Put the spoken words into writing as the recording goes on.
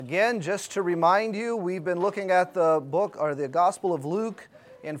Again, just to remind you, we've been looking at the book or the Gospel of Luke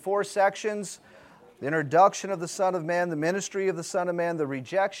in 4 sections. The introduction of the Son of Man, the ministry of the Son of Man, the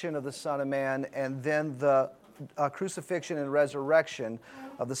rejection of the Son of Man, and then the crucifixion and resurrection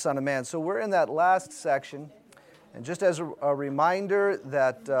of the Son of Man. So we're in that last section. And just as a reminder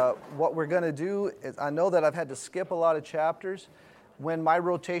that what we're going to do is, I know that I've had to skip a lot of chapters. When my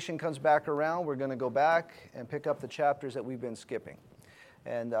rotation comes back around, we're going to go back and pick up the chapters that we've been skipping.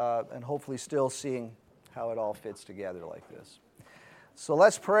 And hopefully still seeing how it all fits together like this. So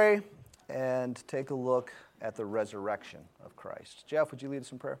let's pray and take a look at the resurrection of Christ. Jeff, would you lead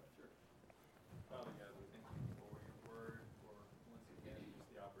us in prayer? Father God, we thank you for your word, for once again just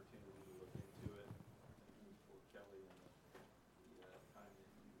the opportunity to look into it. Thank you for Kelly and the time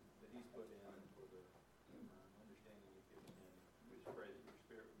that he's put in and for the understanding you've given him. We just pray that your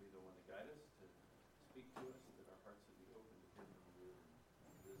Spirit would be the one to guide us, to speak to us, that our hearts would be open to hear from you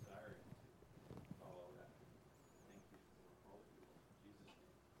and desiring to follow that. Thank you for all of you. In Jesus'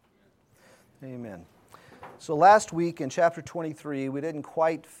 name, amen. Amen. So last week in chapter 23, we didn't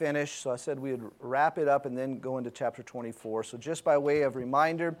quite finish, so I said we would wrap it up and then go into chapter 24. So just by way of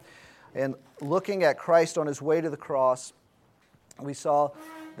reminder, and looking at Christ on his way to the cross, we saw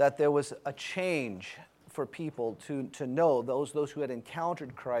that there was a change for people to know, those who had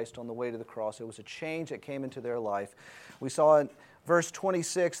encountered Christ on the way to the cross. There was a change that came into their life. We saw in verse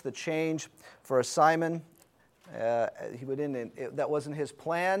 26 the change for Simon. That wasn't his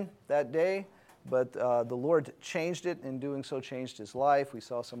plan that day, but the Lord changed it. In doing so, changed his life. We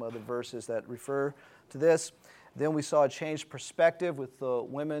saw some other verses that refer to this. Then we saw a changed perspective with the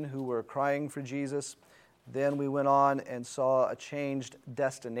women who were crying for Jesus. Then we went on and saw a changed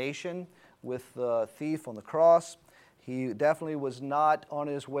destination with the thief on the cross. He definitely was not on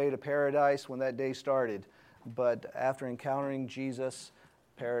his way to paradise when that day started, but after encountering Jesus,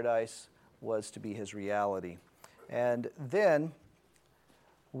 paradise was to be his reality. And then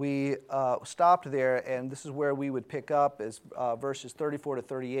we stopped there, and this is where we would pick up is verses 34 to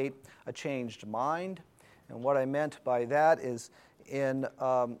 38, a changed mind. And what I meant by that is in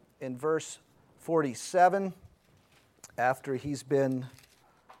verse 47, after he's been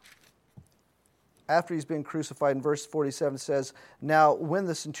crucified, in verse 47 says, "Now when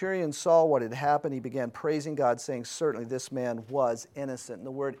the centurion saw what had happened, he began praising God, saying, 'Certainly this man was innocent.'" And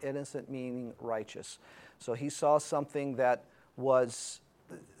the word innocent meaning righteous. So he saw something that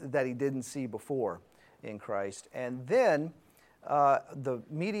he didn't see before in Christ. And then the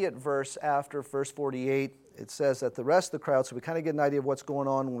immediate verse after verse 48, it says that the rest of the crowd, so we kind of get an idea of what's going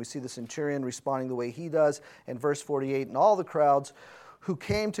on when we see the centurion responding the way he does. In verse 48, "And all the crowds who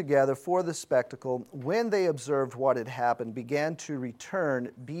came together for the spectacle, when they observed what had happened, began to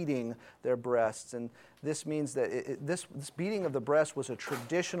return, beating their breasts." And this means that this beating of the breast was a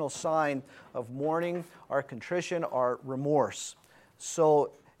traditional sign of mourning or contrition or remorse.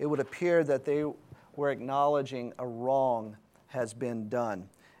 So it would appear that they were acknowledging a wrong has been done.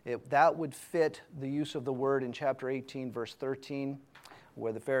 That would fit the use of the word in chapter 18, verse 13,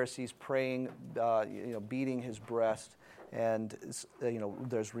 where the Pharisees praying, beating his breast, and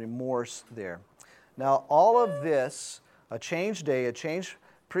there's remorse there. Now, all of this, a changed day, a changed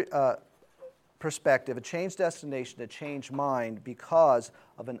perspective, a changed destination, a changed mind because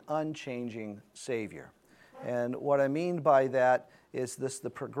of an unchanging Savior. And what I mean by that is the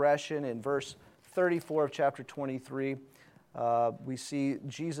progression in verse 34 of chapter 23. We see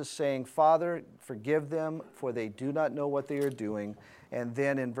Jesus saying, "Father, forgive them, for they do not know what they are doing." And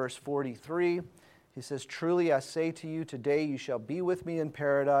then in verse 43, he says, "Truly I say to you, today you shall be with me in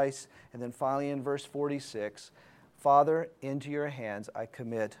paradise." And then finally in verse 46, "Father, into your hands I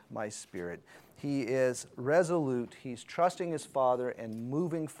commit my spirit." He is resolute. He's trusting his Father and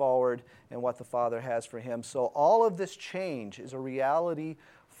moving forward in what the Father has for him. So all of this change is a reality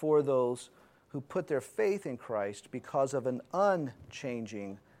for those who put their faith in Christ because of an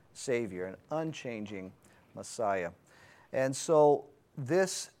unchanging Savior, an unchanging Messiah. And so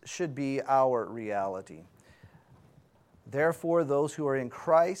this should be our reality. Therefore, those who are in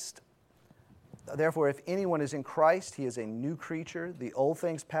Christ, therefore, if anyone is in Christ, he is a new creature. The old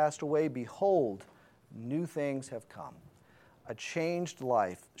things passed away. Behold, new things have come. A changed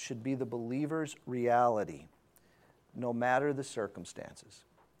life should be the believer's reality, no matter the circumstances.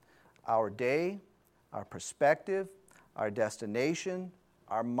 Our day, our perspective, our destination,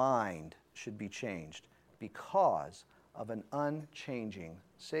 our mind should be changed because of an unchanging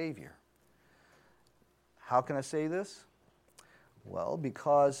Savior. How can I say this? Well,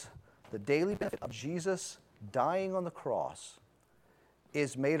 because the daily benefit of Jesus dying on the cross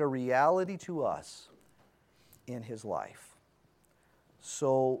is made a reality to us in his life.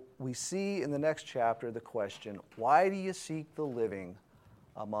 So we see in the next chapter the question, why do you seek the living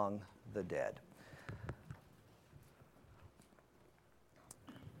among the dead?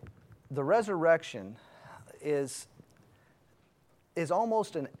 The resurrection is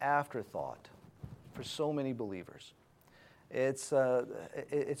almost an afterthought for so many believers. It's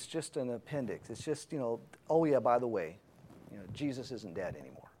just an appendix. It's just, oh yeah, by the way, Jesus isn't dead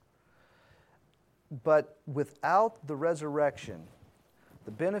anymore. But without the resurrection,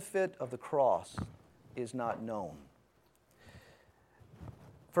 the benefit of the cross is not known.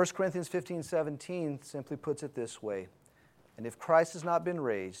 1 Corinthians 15:17 simply puts it this way, and if Christ has not been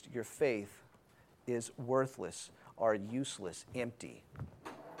raised, your faith is worthless or useless, empty.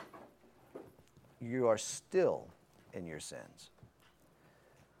 You are still in your sins.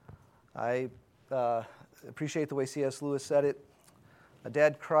 I appreciate the way C.S. Lewis said it. A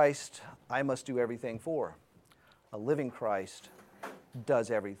dead Christ I must do everything for. A living Christ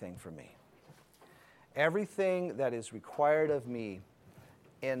does everything for me. Everything that is required of me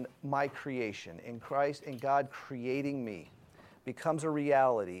in my creation, in Christ, in God creating me, becomes a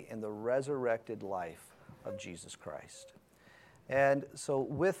reality in the resurrected life of Jesus Christ. And so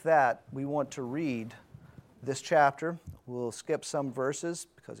with that, we want to read this chapter. We'll skip some verses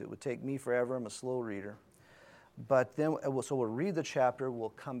because it would take me forever. I'm a slow reader. But then, so we'll read the chapter. We'll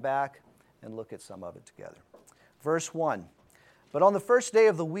come back and look at some of it together. Verse 1. But on the first day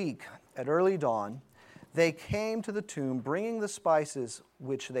of the week, at early dawn, they came to the tomb, bringing the spices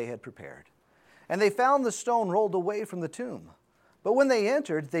which they had prepared. And they found the stone rolled away from the tomb. But when they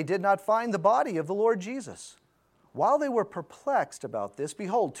entered, they did not find the body of the Lord Jesus. While they were perplexed about this,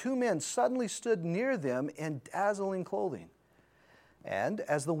 behold, two men suddenly stood near them in dazzling clothing. And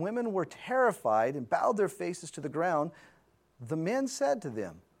as the women were terrified and bowed their faces to the ground, the men said to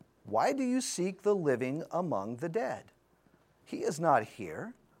them, "Why do you seek the living among the dead? He is not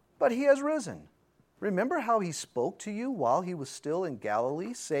here, but he has risen. Remember how he spoke to you while he was still in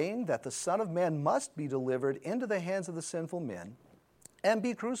Galilee, saying that the Son of Man must be delivered into the hands of the sinful men and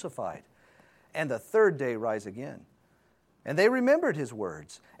be crucified, and the third day rise again." And they remembered his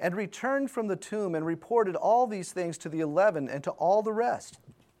words, and returned from the tomb, and reported all these things to the 11 and to all the rest.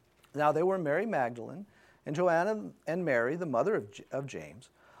 Now they were Mary Magdalene, and Joanna, and Mary, the mother of James.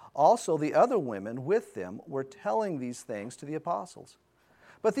 Also the other women with them were telling these things to the apostles.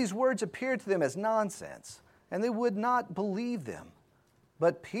 But these words appeared to them as nonsense, and they would not believe them.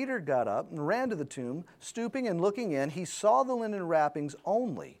 But Peter got up and ran to the tomb, stooping and looking in. He saw the linen wrappings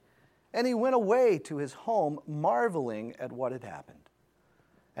only, and he went away to his home, marveling at what had happened.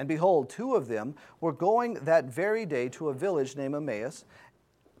 And behold, two of them were going that very day to a village named Emmaus,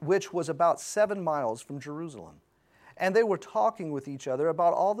 which was about 7 miles from Jerusalem. And they were talking with each other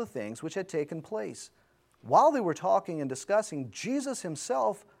about all the things which had taken place. While they were talking and discussing, Jesus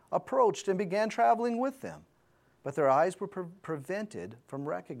himself approached and began traveling with them. But their eyes were prevented from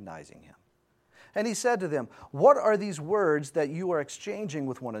recognizing him. And he said to them, "What are these words that you are exchanging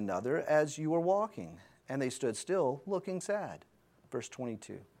with one another as you are walking?" And they stood still, looking sad. Verse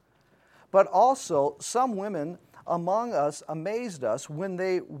 22. But also some women among us amazed us when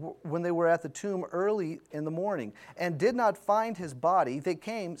they were at the tomb early in the morning and did not find his body. They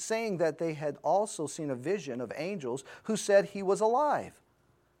came saying that they had also seen a vision of angels who said he was alive.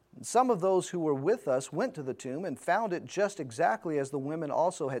 Some of those who were with us went to the tomb and found it just exactly as the women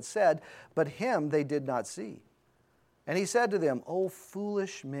also had said, but him they did not see. And he said to them, "O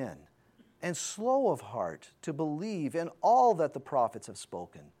foolish men, and slow of heart to believe in all that the prophets have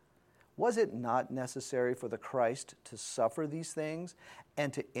spoken. Was it not necessary for the Christ to suffer these things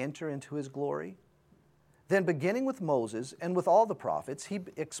and to enter into his glory?" Then beginning with Moses and with all the prophets, he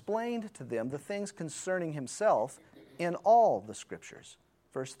explained to them the things concerning himself in all the scriptures.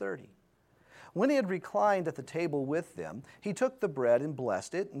 Verse 30. When he had reclined at the table with them, he took the bread and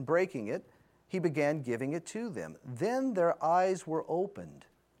blessed it, and breaking it, he began giving it to them. Then their eyes were opened,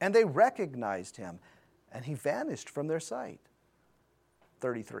 and they recognized him, and he vanished from their sight.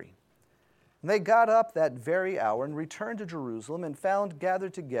 33. And they got up that very hour and returned to Jerusalem and found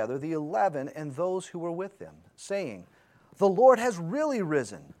gathered together the 11 and those who were with them, saying, "The Lord has really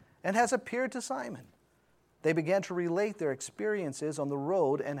risen and has appeared to Simon." They began to relate their experiences on the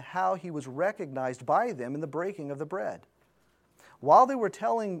road and how he was recognized by them in the breaking of the bread. While they were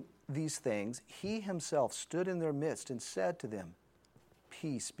telling these things, he himself stood in their midst and said to them,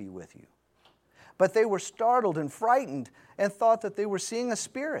 "Peace be with you." But they were startled and frightened and thought that they were seeing a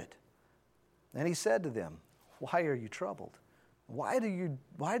spirit. And he said to them, "Why are you troubled? Why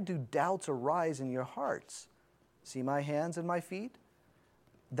do doubts arise in your hearts? See my hands and my feet,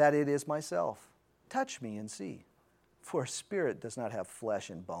 that it is myself. Touch me and see. For a spirit does not have flesh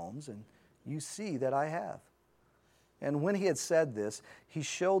and bones, and you see that I have." And when he had said this, he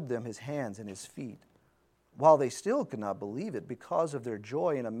showed them his hands and his feet. While they still could not believe it because of their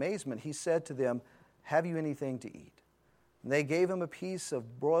joy and amazement, he said to them, "Have you anything to eat?" And they gave him a piece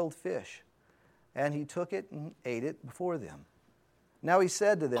of broiled fish, and he took it and ate it before them. Now he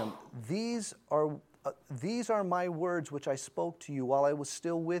said to them, These are my words which I spoke to you while I was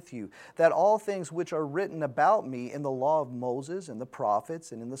still with you, that all things which are written about me in the law of Moses and the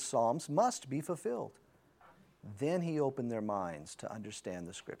prophets and in the Psalms must be fulfilled." Then he opened their minds to understand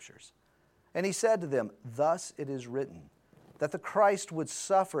the Scriptures. And he said to them, "Thus it is written, that the Christ would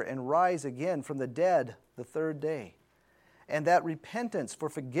suffer and rise again from the dead the third day, and that repentance for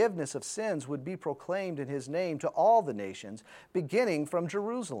forgiveness of sins would be proclaimed in his name to all the nations, beginning from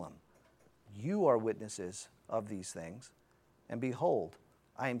Jerusalem. You are witnesses of these things. And behold,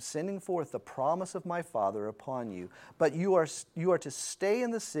 I am sending forth the promise of my Father upon you, but you are to stay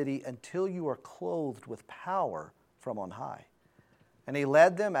in the city until you are clothed with power from on high." And he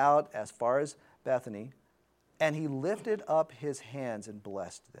led them out as far as Bethany, and he lifted up his hands and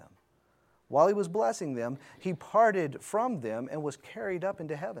blessed them. While he was blessing them, he parted from them and was carried up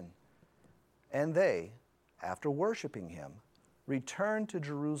into heaven. And they, after worshiping him, returned to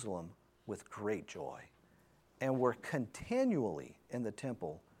Jerusalem with great joy, and were continually in the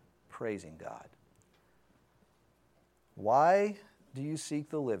temple praising God. Why do you seek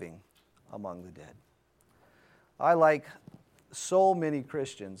the living among the dead? I, like so many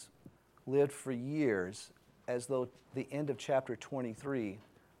Christians, lived for years as though the end of chapter 23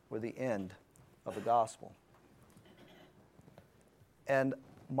 were the end of the gospel. And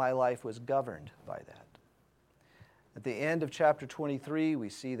my life was governed by that. At the end of chapter 23, we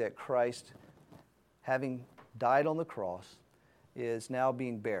see that Christ, having died on the cross, is now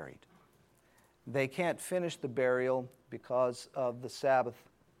being buried. They can't finish the burial because of the Sabbath,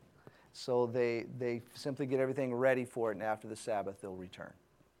 so they simply get everything ready for it, and after the Sabbath, they'll return.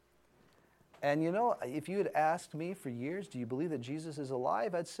 And you know, if you had asked me for years, do you believe that Jesus is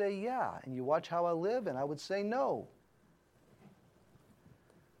alive? I'd say, yeah. And you watch how I live, and I would say, no.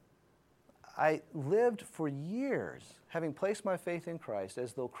 I lived for years having placed my faith in Christ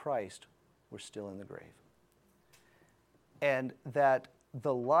as though Christ were still in the grave. And that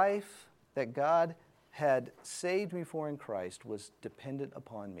the life that God had saved me for in Christ was dependent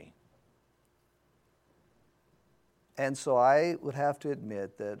upon me. And so I would have to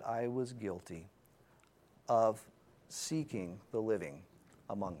admit that I was guilty of seeking the living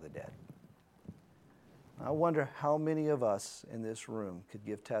among the dead. I wonder how many of us in this room could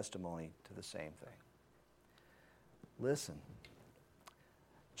give testimony to the same thing. Listen,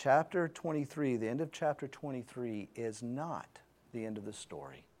 chapter 23, the end of chapter 23 is not the end of the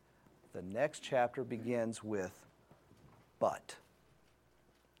story. The next chapter begins with "but."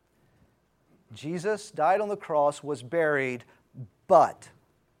 Jesus died on the cross, was buried, but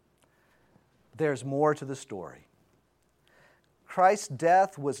there's more to the story. Christ's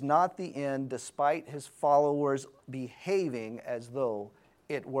death was not the end, despite his followers behaving as though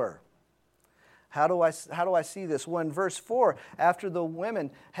it were. How do I see this? Well, in verse 4, after the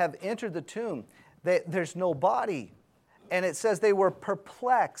women have entered the tomb, there's no body. And it says they were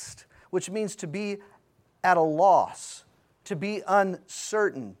perplexed, which means to be at a loss, to be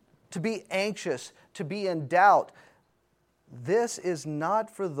uncertain, to be anxious, to be in doubt. This is not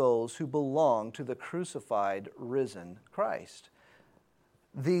for those who belong to the crucified, risen Christ.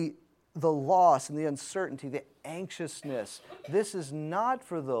 The loss and the uncertainty, the anxiousness, this is not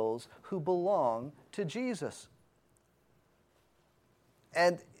for those who belong to Jesus.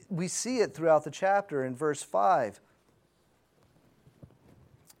 And we see it throughout the chapter in verse 5.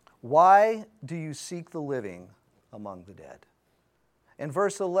 Why do you seek the living among the dead? In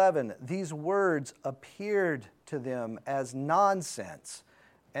verse 11, these words appeared to them as nonsense,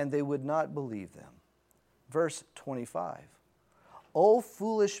 and they would not believe them. Verse 25, O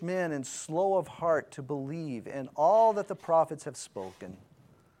foolish men and slow of heart to believe in all that the prophets have spoken.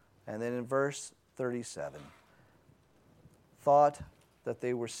 And then in verse 37, thought that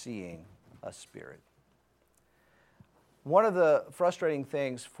they were seeing a spirit. One of the frustrating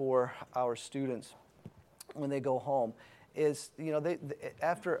things for our students when they go home is,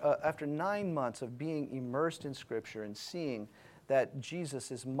 after 9 months of being immersed in Scripture and seeing that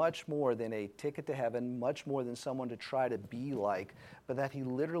Jesus is much more than a ticket to heaven, much more than someone to try to be like, but that he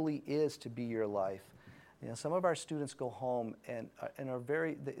literally is to be your life. Some of our students go home and are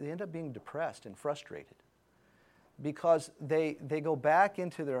they end up being depressed and frustrated because they go back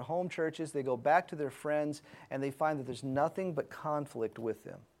into their home churches, they go back to their friends, and they find that there's nothing but conflict with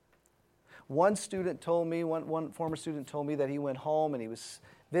them. One former student told me that he went home and he was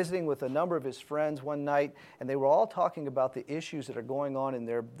visiting with a number of his friends one night, and they were all talking about the issues that are going on in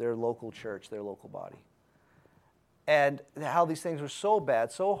their local church, their local body. And how these things were so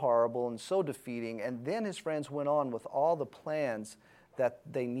bad, so horrible, and so defeating. And then his friends went on with all the plans that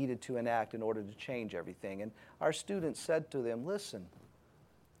they needed to enact in order to change everything. And our students said to them, listen,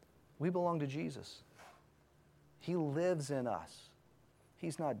 we belong to Jesus. He lives in us.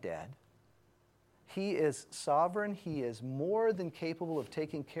 He's not dead. He is sovereign. He is more than capable of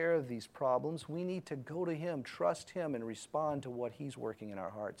taking care of these problems. We need to go to Him, trust Him, and respond to what He's working in our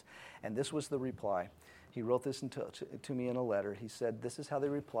hearts. And this was the reply. He wrote this to me in a letter. He said, this is how they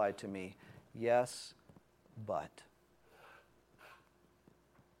replied to me. Yes, but.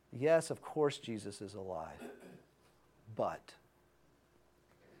 Yes, of course Jesus is alive. But.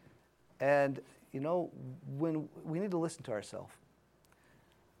 And, when we need to listen to ourselves.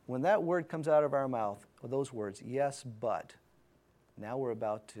 When that word comes out of our mouth, or those words, yes, but, now we're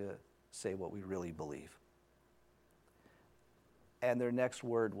about to say what we really believe. And their next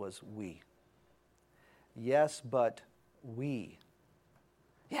word was we. Yes, but we.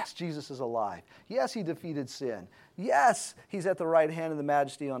 Yes, Jesus is alive. Yes, He defeated sin. Yes, He's at the right hand of the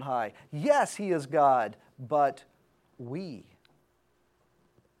Majesty on high. Yes, He is God, but we.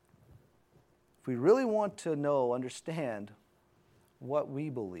 If we really want to understand what we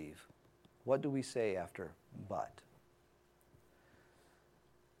believe, what do we say after but?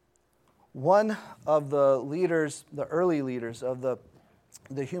 One of the leaders, the early leaders of the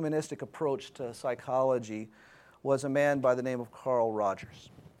humanistic approach to psychology was a man by the name of Carl Rogers.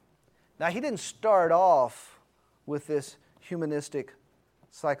 Now, he didn't start off with this humanistic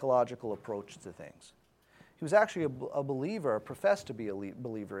psychological approach to things. He was actually a believer, professed to be a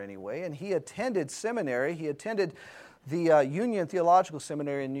believer anyway, and he attended seminary. He attended the Union Theological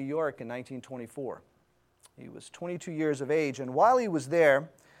Seminary in New York in 1924. He was 22 years of age, and while he was there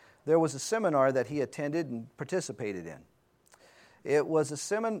was a seminar that he attended and participated in. It was a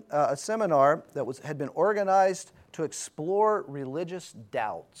seminar that had been organized to explore religious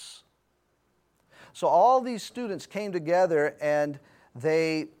doubts. So all these students came together and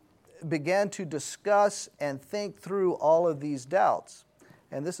they began to discuss and think through all of these doubts.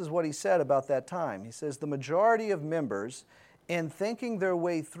 And this is what he said about that time. He says, the majority of members, in thinking their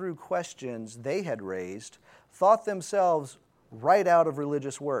way through questions they had raised, thought themselves right out of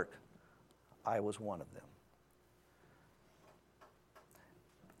religious work. I was one of them.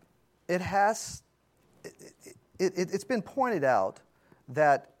 It's been pointed out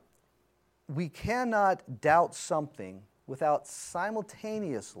that we cannot doubt something without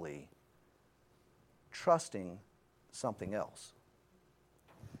simultaneously trusting something else.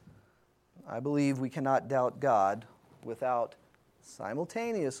 I believe we cannot doubt God without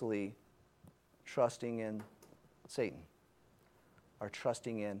simultaneously trusting in Satan or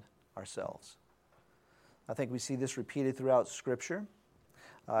trusting in ourselves. I think we see this repeated throughout Scripture.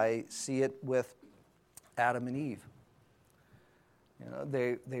 I see it with Adam and Eve.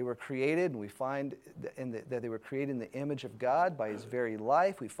 They were created, and we find that they were created in the image of God by His very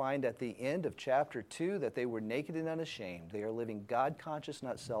life. We find at the end of chapter 2 that they were naked and unashamed. They are living God-conscious,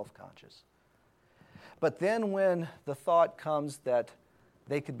 not self-conscious. But then when the thought comes that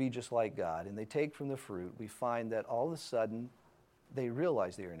they could be just like God, and they take from the fruit, we find that all of a sudden they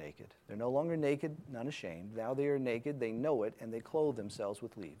realize they are naked. They're no longer naked and unashamed. Now they are naked, they know it, and they clothe themselves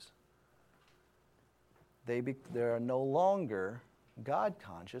with leaves. They are no longer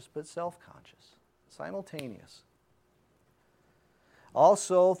God-conscious, but self-conscious, simultaneous.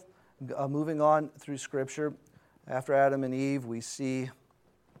 Also, moving on through Scripture, after Adam and Eve, we see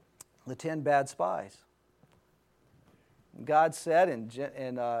the 10 bad spies. God said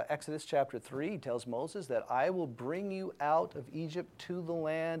in Exodus chapter 3, He tells Moses that I will bring you out of Egypt to the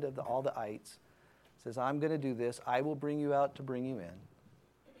land of all the ites. He says, I'm going to do this. I will bring you out to bring you in.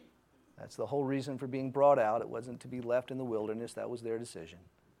 That's the whole reason for being brought out. It wasn't to be left in the wilderness. That was their decision.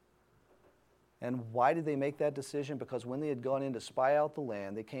 And why did they make that decision? Because when they had gone in to spy out the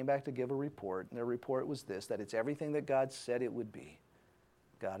land, they came back to give a report, and their report was this, that it's everything that God said it would be.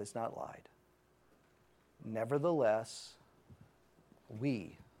 God has not lied. Nevertheless,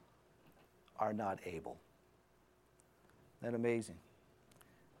 we are not able. Isn't that amazing?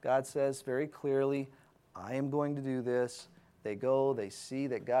 God says very clearly, I am going to do this. They go, they see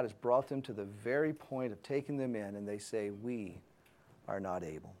that God has brought them to the very point of taking them in, and they say, we are not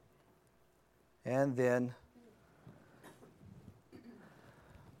able. And then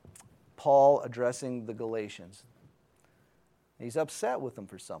Paul addressing the Galatians. He's upset with them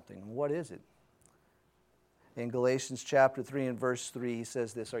for something. What is it? In Galatians chapter 3 and verse 3, he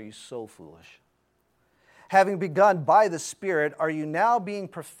says this, "Are you so foolish? Having begun by the Spirit, are you now being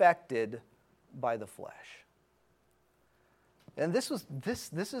perfected by the flesh?" And this is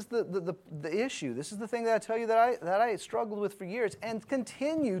the issue. This is the thing that I tell you that I struggled with for years and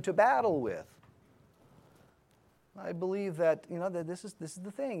continue to battle with. I believe that that this is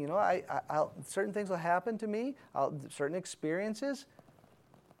the thing. Certain things will happen to me. Certain experiences.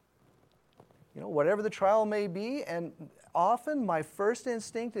 Whatever the trial may be, and often my first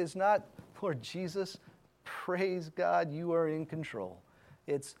instinct is not, "Lord Jesus, praise God, you are in control."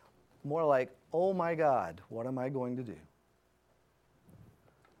 It's more like, "Oh my God, what am I going to do?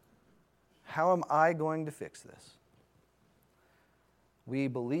 How am I going to fix this?" We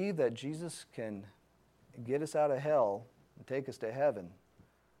believe that Jesus can get us out of hell and take us to heaven,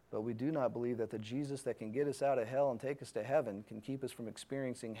 but we do not believe that the Jesus that can get us out of hell and take us to heaven can keep us from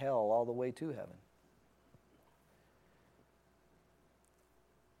experiencing hell all the way to heaven.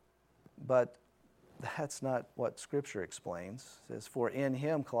 But that's not what Scripture explains. It says, "For in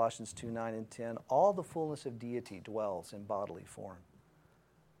him," Colossians 2:9 and 10, "all the fullness of deity dwells in bodily form.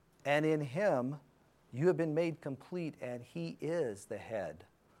 And in him you have been made complete, and he is the head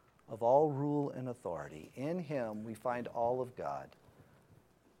of all rule and authority. In him we find all of God.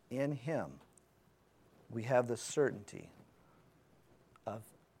 In him we have the certainty of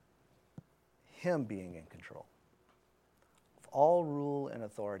him being in control of all rule and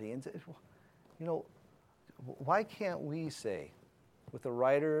authority." And why can't we say, with the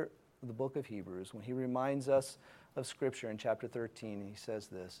writer of the book of Hebrews, when he reminds us of Scripture in chapter 13, he says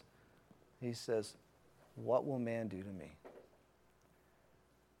this. He says, "What will man do to me?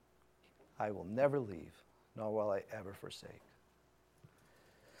 I will never leave, nor will I ever forsake."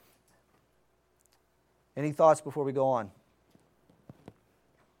 Any thoughts before we go on?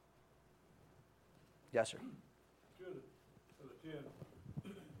 Yes, sir. Should the 10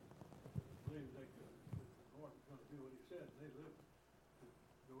 believe the Lord is going to do what he said, and they live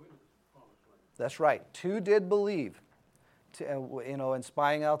to go into the promised land? That's right. 2 did believe, in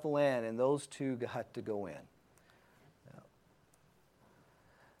spying out the land, and those 2 got to go in.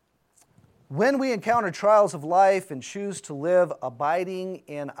 When we encounter trials of life and choose to live abiding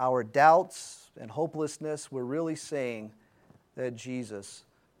in our doubts and hopelessness, we're really saying that Jesus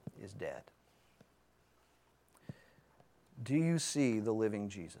is dead. Do you see the living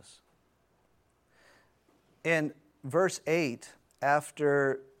Jesus? In verse 8,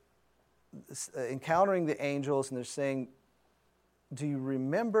 after encountering the angels, and they're saying, "Do you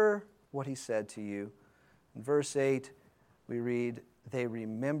remember what he said to you?" In verse 8, we read, "They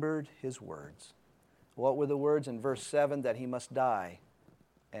remembered his words." What were the words in verse 7? That he must die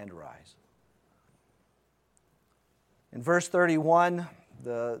and rise. In verse 31,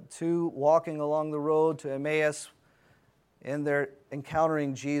 the 2 walking along the road to Emmaus, and they're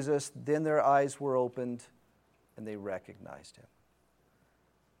encountering Jesus, then their eyes were opened and they recognized him.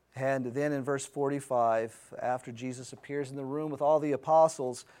 And then in verse 45, after Jesus appears in the room with all the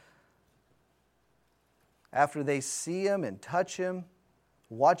apostles, after they see him and touch him,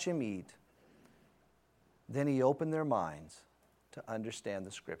 watch him eat, then he opened their minds to understand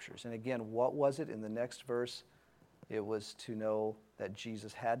the Scriptures. And again, what was it in the next verse? It was to know that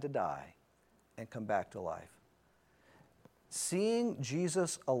Jesus had to die and come back to life. Seeing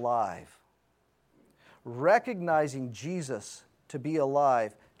Jesus alive, recognizing Jesus to be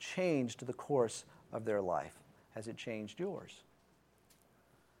alive, changed the course of their life. Has it changed yours?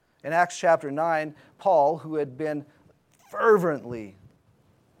 In Acts chapter 9, Paul, who had been fervently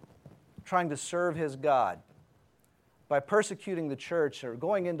trying to serve his God by persecuting the church or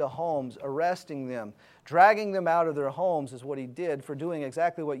going into homes, arresting them, dragging them out of their homes, is what he did for doing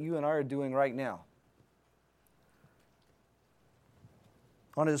exactly what you and I are doing right now.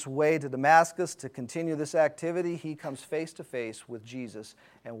 On his way to Damascus to continue this activity, he comes face to face with Jesus.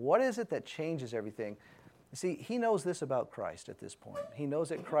 And what is it that changes everything? You see, he knows this about Christ at this point. He knows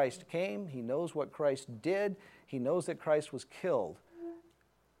that Christ came. He knows what Christ did. He knows that Christ was killed.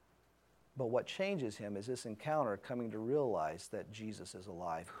 But what changes him is this encounter, coming to realize that Jesus is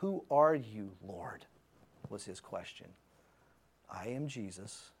alive. "Who are you, Lord?" was his question. "I am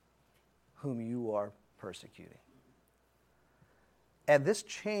Jesus, whom you are persecuting." And this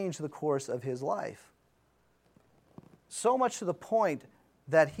changed the course of his life. So much to the point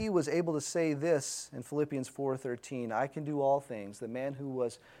that he was able to say this in Philippians 4:13, "I can do all things." The man who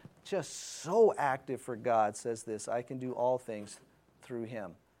was just so active for God says this, "I can do all things through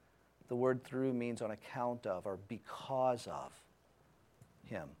him." The word "through" means on account of or because of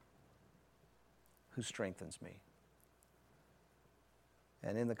him who strengthens me.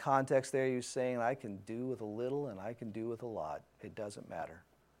 And in the context there, he's saying, I can do with a little and I can do with a lot. It doesn't matter.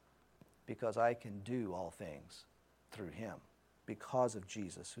 Because I can do all things through him, because of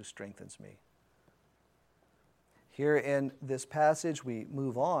Jesus who strengthens me. Here in this passage, we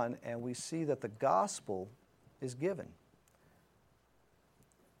move on and we see that the gospel is given.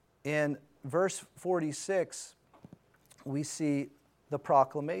 In verse 46, we see the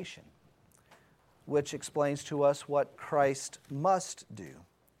proclamation, which explains to us what Christ must do.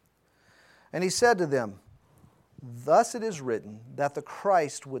 And he said to them, thus it is written that the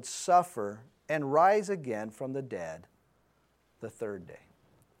Christ would suffer and rise again from the dead the third day.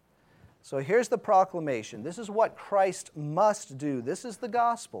 So here's the proclamation. This is what Christ must do. This is the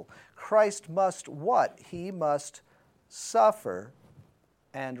gospel. Christ must what? He must suffer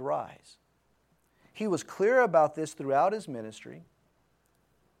and rise. He was clear about this throughout his ministry,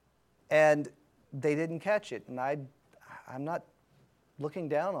 and they didn't catch it. And I'm not looking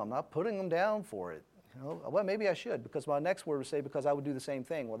down on them. I'm not putting them down for it. You know, well, maybe I should, because my next word would say, because I would do the same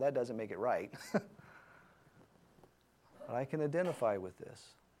thing. Well, that doesn't make it right. But I can identify with this,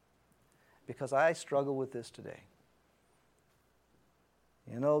 because I struggle with this today.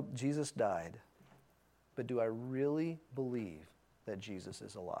 You know, Jesus died, but do I really believe that Jesus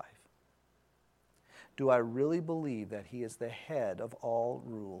is alive? Do I really believe that he is the head of all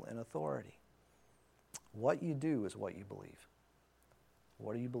rule and authority? What you do is what you believe.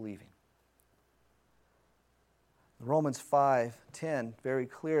 What are you believing? Romans 5:10, very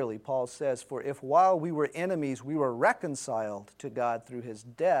clearly, Paul says, for if while we were enemies, we were reconciled to God through his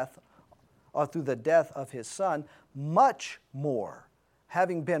death, or through the death of his Son, much more,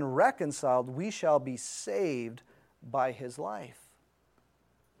 having been reconciled, we shall be saved by his life.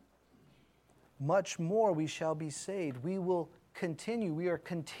 Much more we shall be saved. We will continue. We are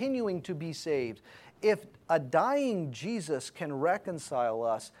continuing to be saved. If a dying Jesus can reconcile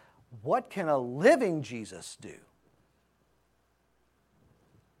us, what can a living Jesus do?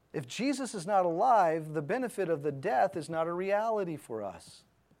 If Jesus is not alive, the benefit of the death is not a reality for us.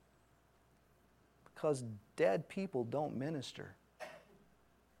 Because dead people don't minister.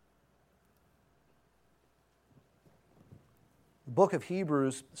 The book of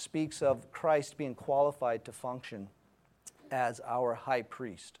Hebrews speaks of Christ being qualified to function as our high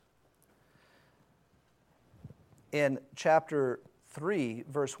priest. In chapter 3,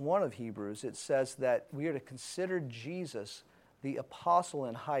 verse 1 of Hebrews, it says that we are to consider Jesus the apostle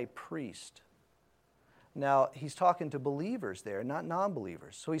and high priest. Now, he's talking to believers there, not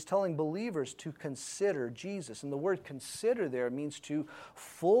non-believers. So he's telling believers to consider Jesus. And the word consider there means to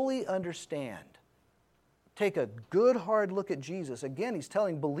fully understand. Take a good hard look at Jesus. Again, he's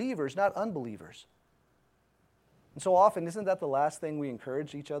telling believers, not unbelievers. And so often, isn't that the last thing we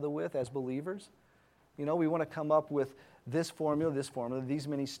encourage each other with as believers? You know, we want to come up with this formula, these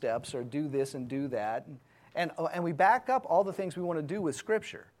many steps, or do this and do that. And we back up all the things we want to do with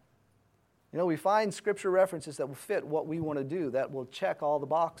Scripture. You know, we find Scripture references that will fit what we want to do, that will check all the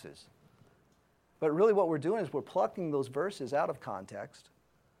boxes. But really what we're doing is we're plucking those verses out of context,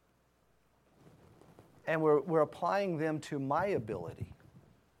 and we're applying them to my ability.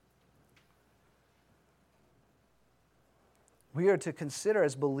 We are to consider,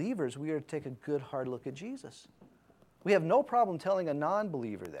 as believers, we are to take a good hard look at Jesus. We have no problem telling a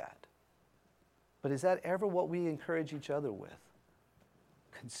non-believer that. But is that ever what we encourage each other with?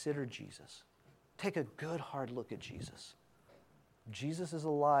 Consider Jesus. Take a good hard look at Jesus. Jesus is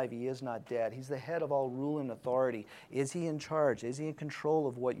alive. He is not dead. He's the head of all rule and authority. Is he in charge? Is he in control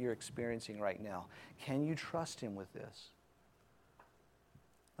of what you're experiencing right now? Can you trust him with this?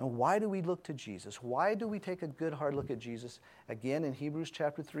 And why do we look to Jesus? Why do we take a good hard look at Jesus? Again, in Hebrews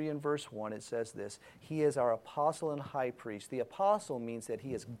chapter 3 and verse 1, it says this: he is our apostle and high priest. The apostle means that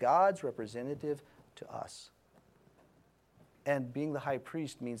he is God's representative to us. And being the high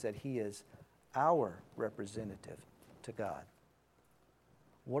priest means that he is our representative to God.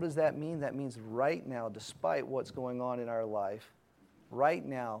 What does that mean? That means right now, despite what's going on in our life, right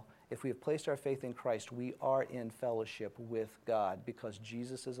now, if we have placed our faith in Christ, we are in fellowship with God because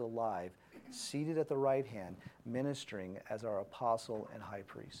Jesus is alive, seated at the right hand, ministering as our apostle and high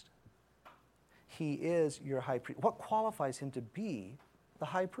priest. He is your high priest. What qualifies him to be the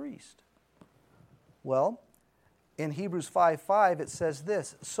high priest? Well, in Hebrews 5:5 it says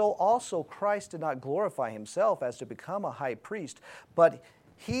this: so also Christ did not glorify himself as to become a high priest, but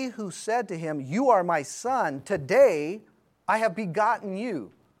he who said to him, "You are my son, today I have begotten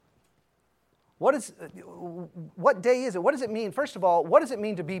you." What day is it? What does it mean? First of all, what does it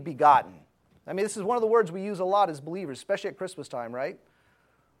mean to be begotten? I mean, this is one of the words we use a lot as believers, especially at Christmas time, right?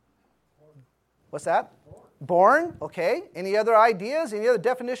 What's that? Born. Okay. Any other ideas? Any other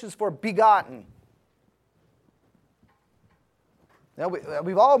definitions for begotten? Now,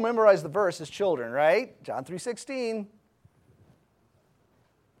 we've all memorized the verse as children, right? John 3:16.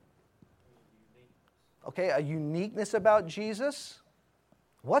 Okay, a uniqueness about Jesus.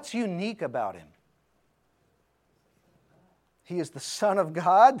 What's unique about him? He is the Son of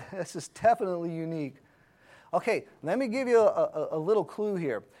God. This is definitely unique. Okay, let me give you a little clue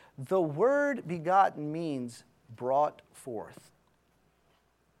here. The word begotten means brought forth.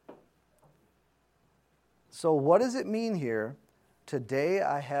 So what does it mean here? Today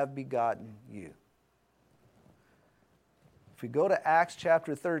I have begotten you. If we go to Acts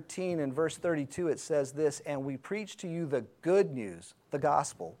chapter 13 and verse 32, it says this, and we preach to you the good news, the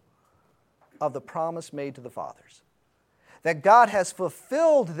gospel, of the promise made to the fathers. That God has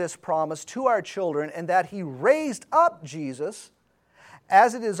fulfilled this promise to our children and that He raised up Jesus,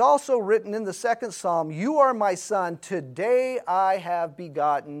 as it is also written in the second Psalm, you are my son, today I have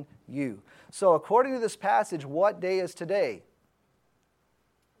begotten you. So according to this passage, what day is today?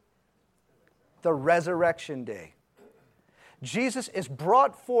 The resurrection day. Jesus is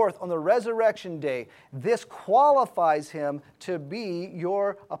brought forth on the resurrection day. This qualifies him to be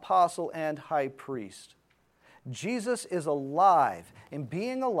your apostle and high priest. Jesus is alive, and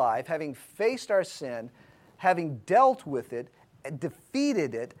being alive, having faced our sin, having dealt with it,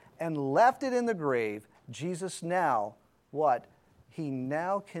 defeated it, and left it in the grave, Jesus now, what? He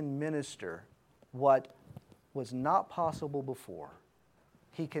now can minister what was not possible before.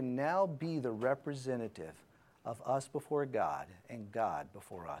 He can now be the representative of us before God and God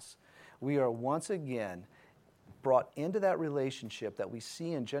before us. We are once again brought into that relationship that we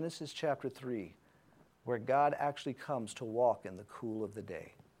see in Genesis chapter 3, where God actually comes to walk in the cool of the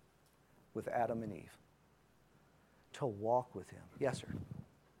day with Adam and Eve. To walk with him. Yes, sir?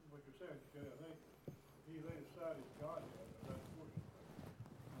 What you're saying, I think he laid aside his Godhead, and that's what he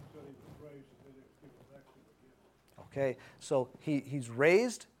said he was raised, and then he was back to him again. Okay, so he's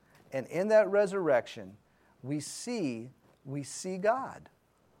raised, and in that resurrection, we see God.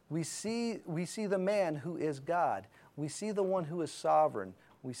 We see the man who is God. We see the one who is sovereign.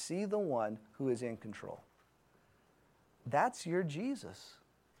 We see the one who is in control. That's your Jesus.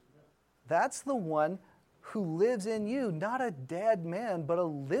 That's the one who lives in you, not a dead man, but a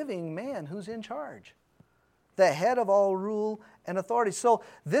living man who's in charge. The head of all rule and authority. So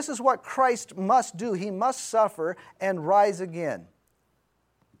this is what Christ must do. He must suffer and rise again.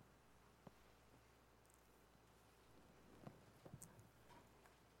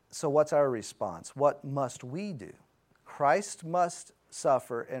 So what's our response? What must we do? Christ must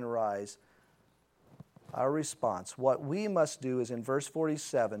suffer and rise. Our response, what we must do is in verse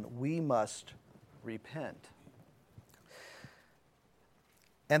 47, we must repent.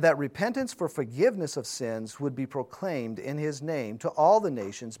 And that repentance for forgiveness of sins would be proclaimed in His name to all the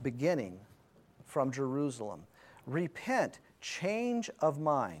nations, beginning from Jerusalem. Repent, change of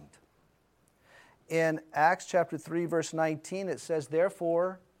mind. In Acts chapter 3, verse 19, it says,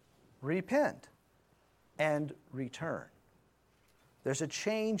 therefore, repent and return. There's a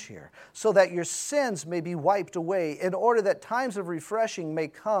change here, so that your sins may be wiped away, in order that times of refreshing may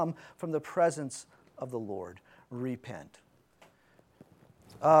come from the presence of the Lord. Repent.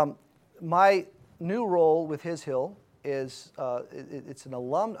 My new role with His Hill is it's an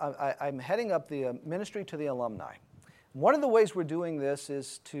I'm heading up the ministry to the alumni. One of the ways we're doing this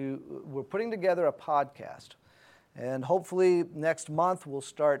is we're putting together a podcast. And hopefully next month we'll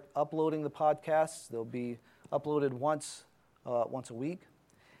start uploading the podcasts. They'll be uploaded once a week.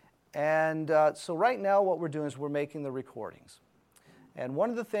 And so right now what we're doing is we're making the recordings. And one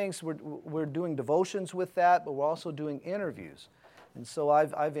of the things, we're doing devotions with that, but we're also doing interviews. And so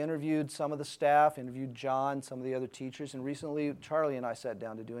I've interviewed some of the staff, interviewed John, some of the other teachers, and recently Charlie and I sat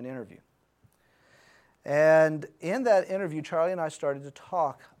down to do an interview. And in that interview, Charlie and I started to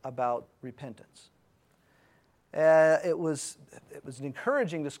talk about repentance. It was an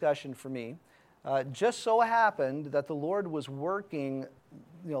encouraging discussion for me. Just so happened that the Lord was working,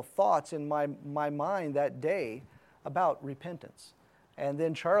 thoughts in my mind that day about repentance. And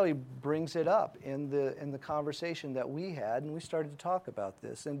then Charlie brings it up in the conversation that we had, and we started to talk about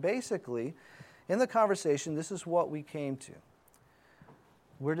this. And basically, in the conversation, this is what we came to.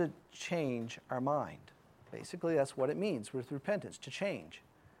 We're to change our mind. Basically, that's what it means with repentance, to change.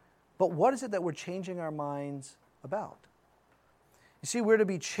 But what is it that we're changing our minds about? You see, we're to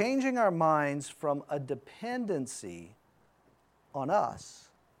be changing our minds from a dependency on us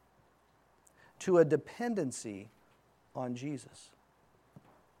to a dependency on Jesus.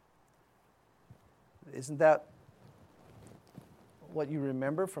 Isn't that what you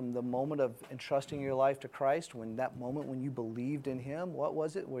remember from the moment of entrusting your life to Christ, when that moment when you believed in Him? What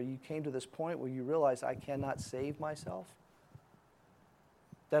was it where you came to this point where you realized, I cannot save myself?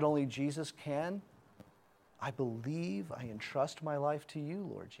 That only Jesus can? I believe, I entrust my life to you,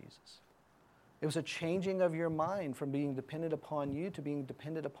 Lord Jesus. It was a changing of your mind from being dependent upon you to being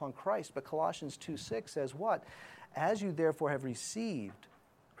dependent upon Christ. But Colossians 2:6 says what? As you therefore have received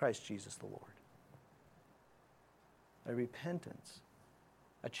Christ Jesus the Lord. A repentance,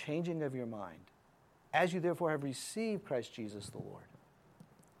 a changing of your mind. As you therefore have received Christ Jesus the Lord,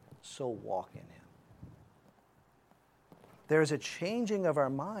 so walk in Him. There's a changing of our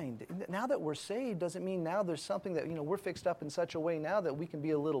mind. Now that we're saved doesn't mean now there's something that, we're fixed up in such a way now that we can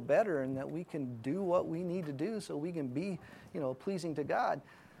be a little better and that we can do what we need to do so we can be, pleasing to God.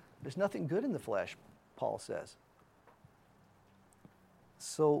 There's nothing good in the flesh, Paul says.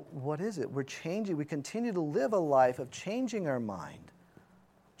 So what is it? We're changing. We continue to live a life of changing our mind.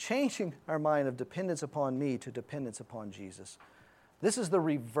 Changing our mind of dependence upon me to dependence upon Jesus. This is the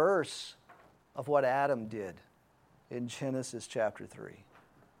reverse of what Adam did in Genesis chapter 3.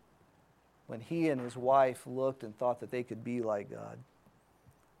 When he and his wife looked and thought that they could be like God.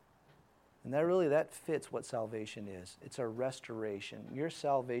 And that fits what salvation is. It's a restoration. Your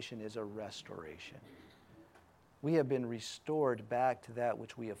salvation is a restoration. We have been restored back to that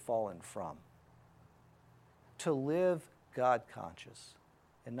which we have fallen from. To live God-conscious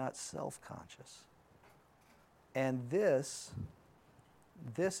and not self-conscious. And this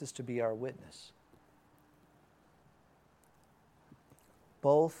is to be our witness.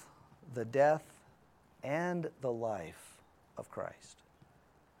 Both the death and the life of Christ.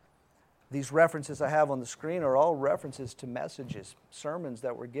 These references I have on the screen are all references to messages, sermons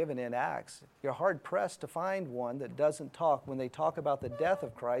that were given in Acts. You're hard-pressed to find one that doesn't talk. When they talk about the death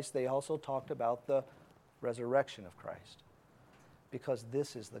of Christ, they also talked about the resurrection of Christ. Because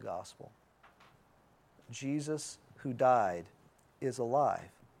this is the gospel. Jesus, who died, is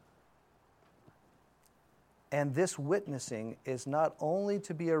alive. And this witnessing is not only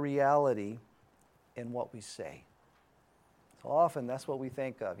to be a reality in what we say. So often that's what we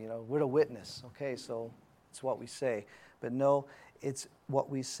think of, we're a witness. Okay, so it's what we say. But no, it's what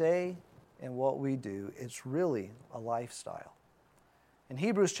we say and what we do. It's really a lifestyle. In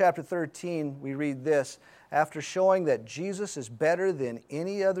Hebrews chapter 13, we read this, after showing that Jesus is better than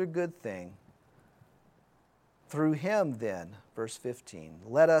any other good thing, through Him then, verse 15,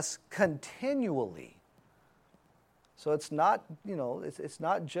 let us continually. So it's not, it's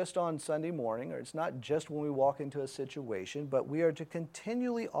not just on Sunday morning, or it's not just when we walk into a situation, but we are to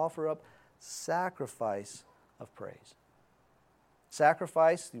continually offer up sacrifice of praise.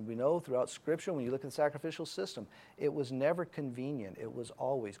 Sacrifice, we know throughout Scripture, when you look at the sacrificial system, it was never convenient. It was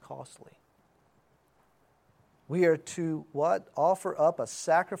always costly. We are to what? Offer up a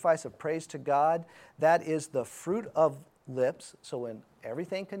sacrifice of praise to God. That is the fruit of lips, so in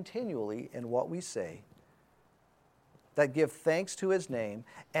everything continually in what we say, that give thanks to His name,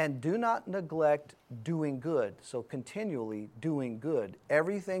 and do not neglect doing good. So continually doing good,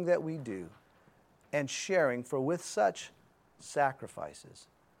 everything that we do, and sharing, for with such sacrifices,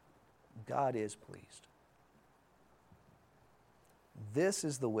 God is pleased. This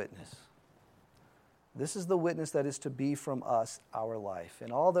is the witness. This is the witness that is to be from us, our life.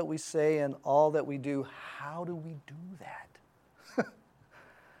 In all that we say and all that we do, how do we do that?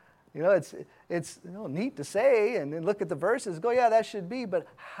 It's neat to say and then look at the verses, go, yeah, that should be, but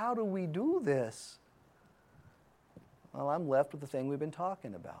how do we do this? Well, I'm left with the thing we've been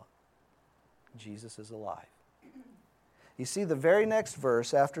talking about. Jesus is alive. You see, the very next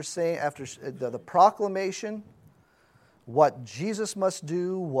verse, after the proclamation, what Jesus must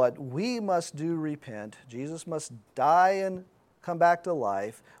do, what we must do, repent. Jesus must die and come back to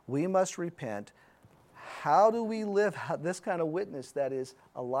life. We must repent. How do we live this kind of witness that is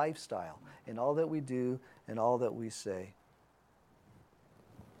a lifestyle in all that we do and all that we say?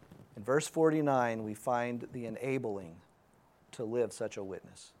 In verse 49, we find the enabling to live such a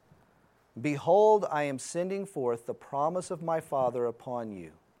witness. Behold, I am sending forth the promise of my Father upon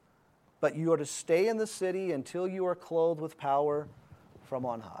you, but you are to stay in the city until you are clothed with power from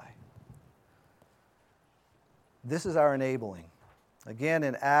on high. This is our enabling. Again,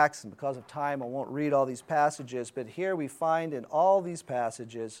 in Acts, and because of time, I won't read all these passages, but here we find in all these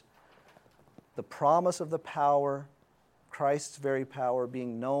passages the promise of the power, Christ's very power,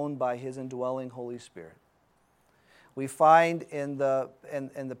 being known by His indwelling Holy Spirit. We find in the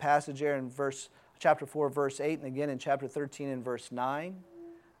passage here in chapter 4, verse 8, and again in chapter 13 and verse 9,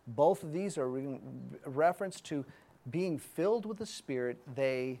 both of these are a reference to being filled with the Spirit.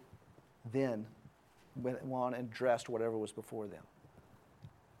 They then went on and addressed whatever was before them.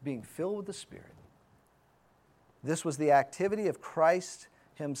 being filled with the Spirit. This was the activity of Christ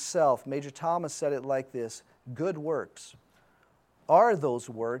himself. Major Thomas said it like this: good works are those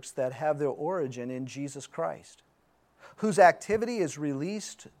works that have their origin in Jesus Christ, whose activity is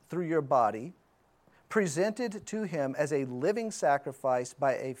released through your body, presented to him as a living sacrifice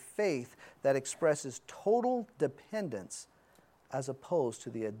by a faith that expresses total dependence as opposed to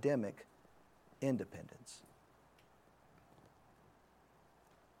the Adamic independence.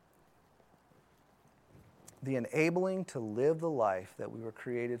 The enabling to live the life that we were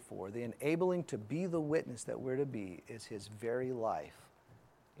created for, the enabling to be the witness that we're to be, is his very life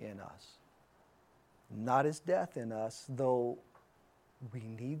in us. Not his death in us, though we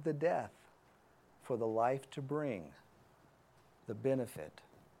need the death for the life to bring the benefit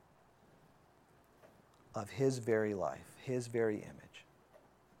of his very life, his very image.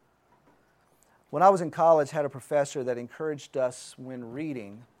 When I was in college, I had a professor that encouraged us when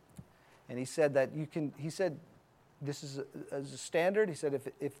reading. And he said that this is a standard. He said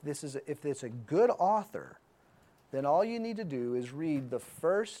if it's a good author, then all you need to do is read the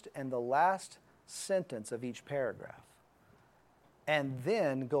first and the last sentence of each paragraph, and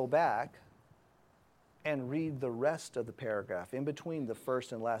then go back and read the rest of the paragraph in between the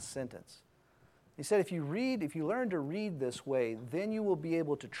first and last sentence. He said if you learn to read this way, then you will be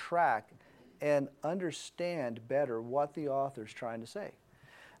able to track and understand better what the author's trying to say.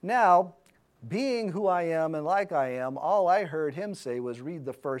 Now, being who I am and like I am, all I heard him say was read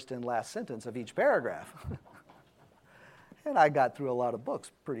the first and last sentence of each paragraph. And I got through a lot of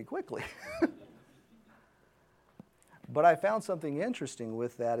books pretty quickly. But I found something interesting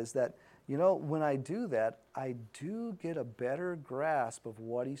with that is that, when I do that, I do get a better grasp of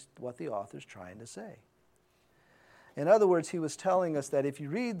what the author's trying to say. In other words, he was telling us that if you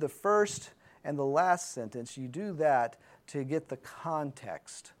read the first and the last sentence, you do that to get the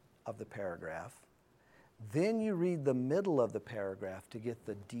context of the paragraph. Then you read the middle of the paragraph to get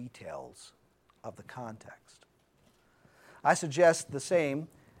the details of the context. I suggest the same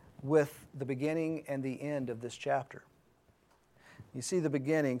with the beginning and the end of this chapter. You see, the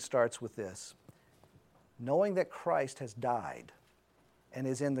beginning starts with this: knowing that Christ has died and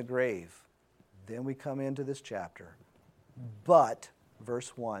is in the grave. Then we come into this chapter. But,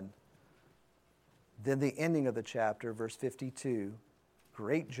 verse 1, then the ending of the chapter, verse 52,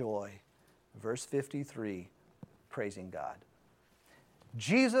 great joy. Verse 53, praising God.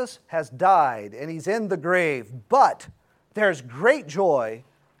 Jesus has died and he's in the grave, but there's great joy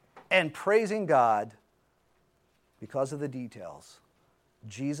and praising God because of the details.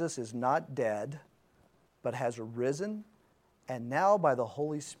 Jesus is not dead, but has arisen, and now by the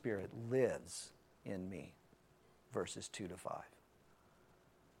Holy Spirit lives in me. Verses 2 to 5.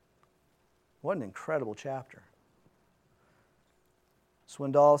 What an incredible chapter.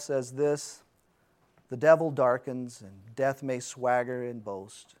 Swindoll says this: the devil darkens and death may swagger and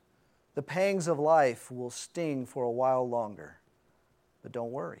boast. The pangs of life will sting for a while longer. But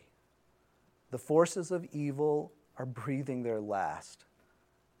don't worry. The forces of evil are breathing their last.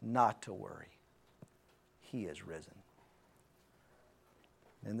 Not to worry. He is risen.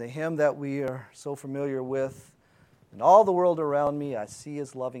 In the hymn that we are so familiar with, in all the world around me I see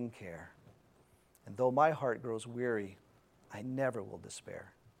his loving care. And though my heart grows weary, I never will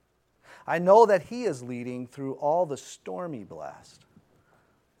despair. I know that he is leading through all the stormy blast.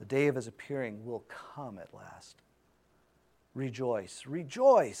 The day of his appearing will come at last. Rejoice,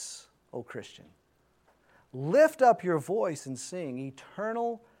 rejoice, O Christian. Lift up your voice and sing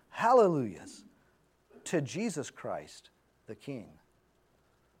eternal hallelujahs to Jesus Christ, the King,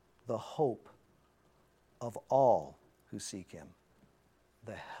 the hope of all who seek him,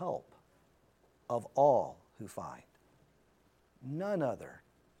 the help of all who find. None other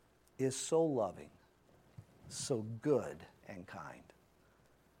is so loving, so good and kind.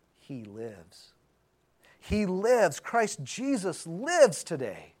 He lives. He lives. Christ Jesus lives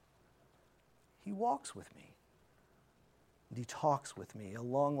today. He walks with me. And he talks with me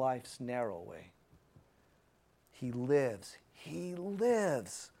along life's narrow way. He lives. He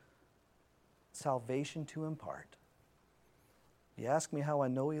lives. Salvation to impart. You ask me how I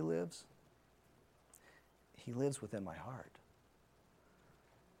know he lives? He lives within my heart.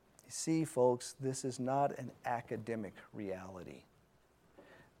 You see, folks, this is not an academic reality.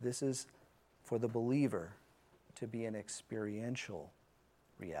 This is for the believer to be an experiential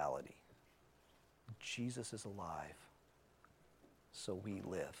reality. Jesus is alive, so we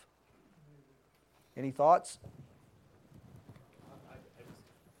live. Any thoughts? I just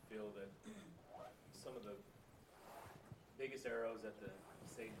feel that some of the biggest arrows that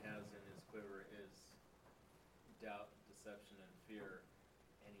Satan has in his quiver is doubt, deception, and fear.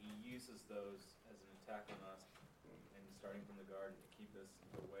 And uses those as an attack on us, and starting from the garden to keep us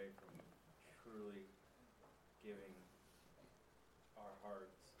away from truly giving our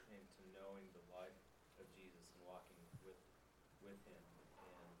hearts into knowing the life of Jesus and walking with him.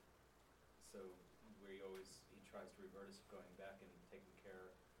 And so he tries to revert us going back and taking care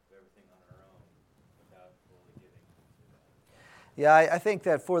of everything on our own without fully giving to that. Yeah, I think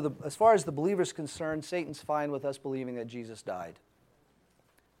that as far as the believer's concerned, Satan's fine with us believing that Jesus died.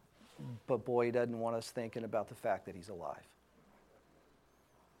 But boy, he doesn't want us thinking about the fact that he's alive.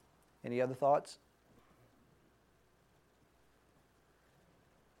 Any other thoughts?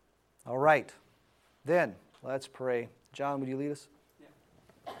 All right. Then, let's pray. John, would you lead us?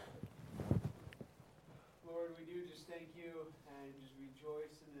 Yeah. Lord, we do just thank you and just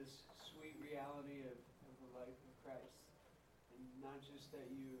rejoice in this sweet reality of the life of Christ. And not just that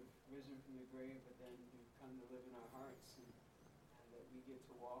you've risen from the grave, but then you've come to live in our hearts, and that we get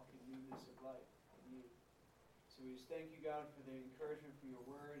to walk in newness of life in you. So we just thank you, God, for the encouragement from your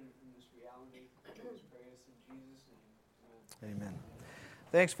word and from this reality. We just pray this in Jesus' name. Amen. Amen.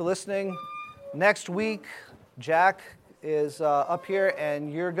 Thanks for listening. Next week, Jack is up here,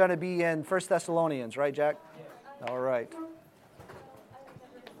 and you're going to be in 1 Thessalonians, right, Jack? Yeah. All right.